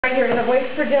Right here, and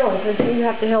wait for Dylan, because you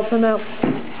have to help him out.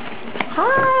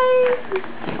 Hi!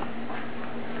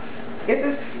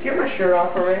 Get my shirt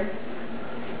off for me.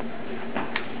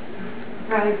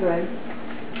 Very good.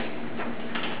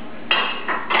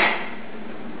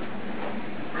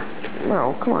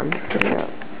 No, come on, get it up.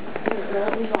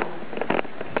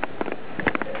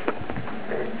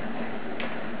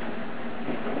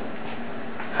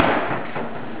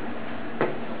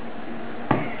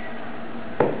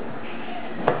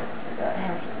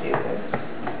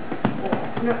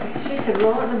 No, she said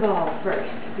roll it in the ball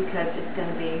first, because it's going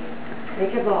to be,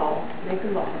 make a ball.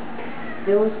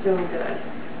 Dylan's doing good.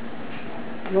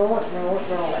 Roll it. Roll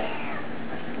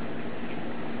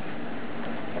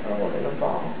it in a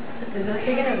ball. Is this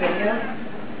taking a video?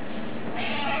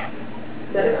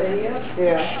 Is that a video?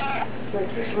 Yeah. So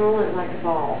keep rolling it like a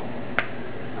ball.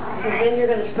 Because then you're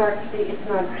going to start to see it's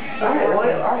not...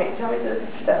 Alright, tell me the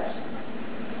steps.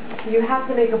 You have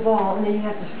to make a ball, and then you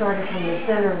have to start it from the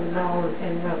center of the ball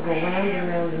and go round and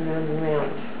round and round and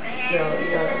round. So you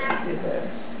gotta do this.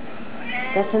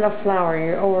 That's enough flour.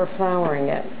 You're over-flouring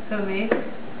it. So me?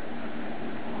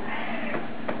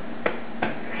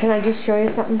 Can I just show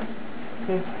you something?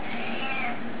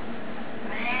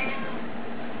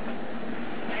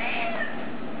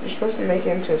 You're supposed to make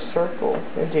it into a circle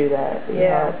and do that.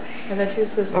 Yeah. I thought she was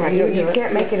supposed to. Alright, you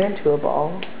can't make it into a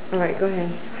ball. Alright, go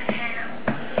ahead.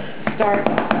 Start.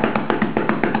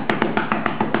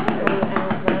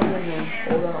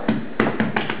 Hold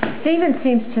on. Stephen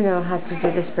seems to know how to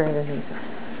do this better than he does.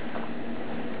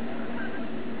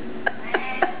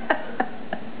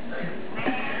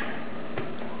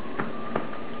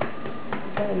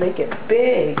 You gotta make it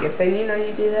big. If they, you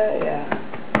do that, yeah.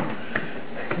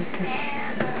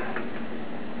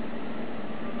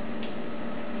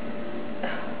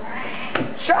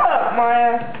 Shut up,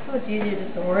 Maya! Oh, it's easier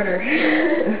just to order.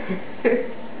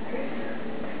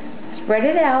 Spread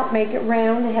it out, make it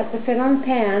round. It has to fit on the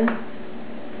pan.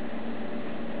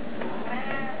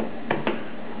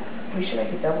 We should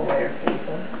make a double layer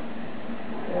pizza.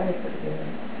 That'd be pretty good.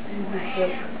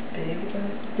 Big again.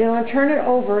 Dylan, turn it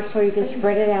over so you can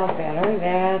spread it out better.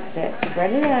 That's it.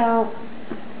 Spread it out.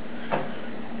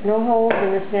 No holes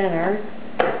in the center.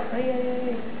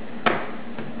 Ay.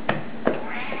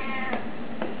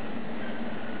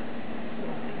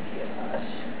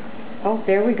 Oh,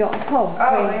 there we go. Oh,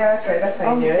 Oh, wait. yeah, that's right. That's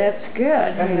how you do it. That's good.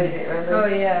 That's how you do it, remember? Oh,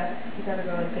 yeah. You gotta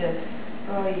go like this.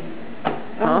 Oh,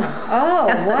 Oh,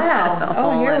 wow.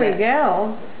 Oh, here we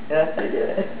go. That's how you do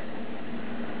it.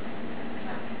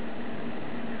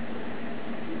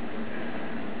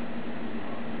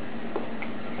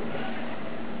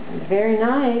 Very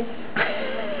nice.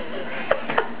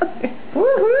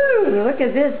 Woohoo! Look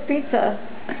at this pizza.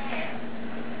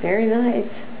 Very nice.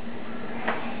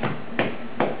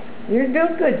 You're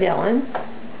doing good, Dylan.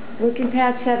 We can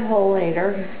patch that hole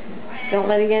later. Don't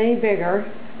let it get any bigger.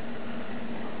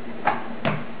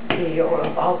 You don't want a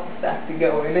ball sack to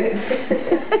go in it.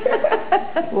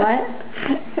 What?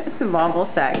 It's a bobble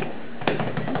sack.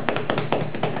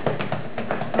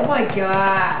 Oh my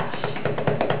gosh.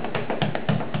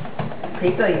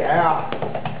 Pizza, yeah.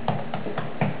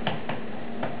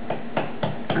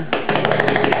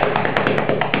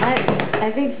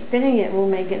 I think spinning it will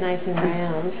make it nice and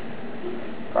round.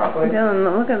 Probably.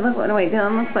 Dylan, wait,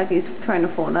 Dylan looks like he's trying to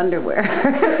fold underwear.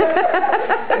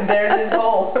 There's his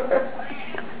hole.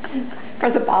 For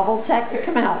the bobble sack to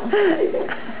come out.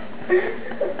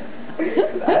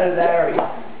 That we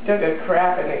took a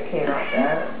crap and it came out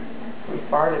that. We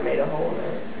farted, made a hole in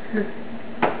it.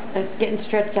 It's getting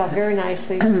stretched out very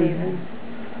nicely, Stephen.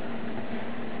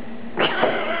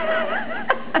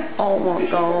 Oh, won't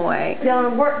go away.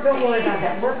 Dylan, don't worry about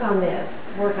that. Work on this.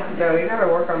 Work on this. No, we gotta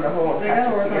work on the hole and patch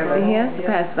it together. He has to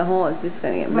patch the hole. It's just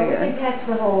going to get Well, we bigger. can patch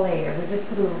the hole later. We just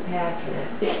put a little patch in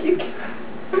it.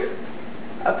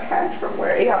 A patch from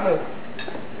where? Yeah, move.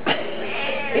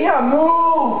 Yeah,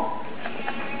 move!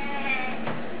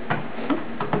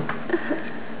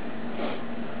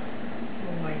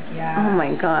 Oh my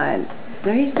God.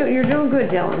 No, you're doing good,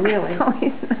 Dylan, really. No,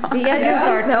 he's not. The edges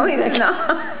are... No, he's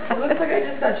not. It looks like I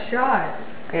just got shot.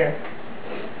 Here.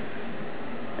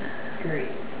 Great.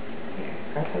 Here.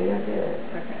 That's how you gotta do it.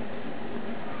 Okay.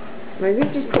 Maybe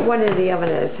just put one in the oven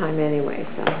at a time anyway,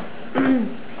 so...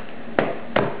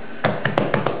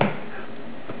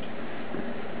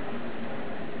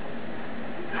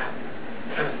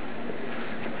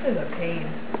 This is a pain.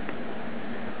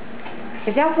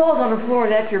 If that falls on the floor,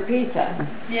 that's your pizza.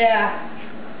 Yeah.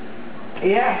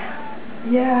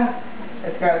 Yeah.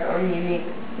 It's got its own unique...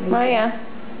 Maya.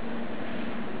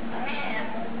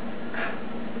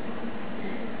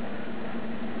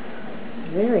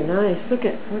 Very nice. Look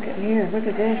at here. Look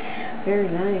at this. Very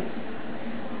nice.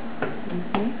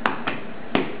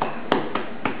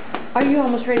 Are you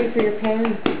almost ready for your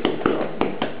pen?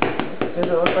 Does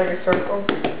it look like a circle?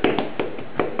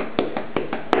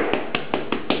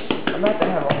 I'm about to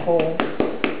have a hole.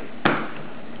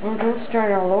 Well, don't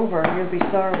start all over. You'll be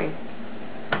sorry.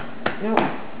 No.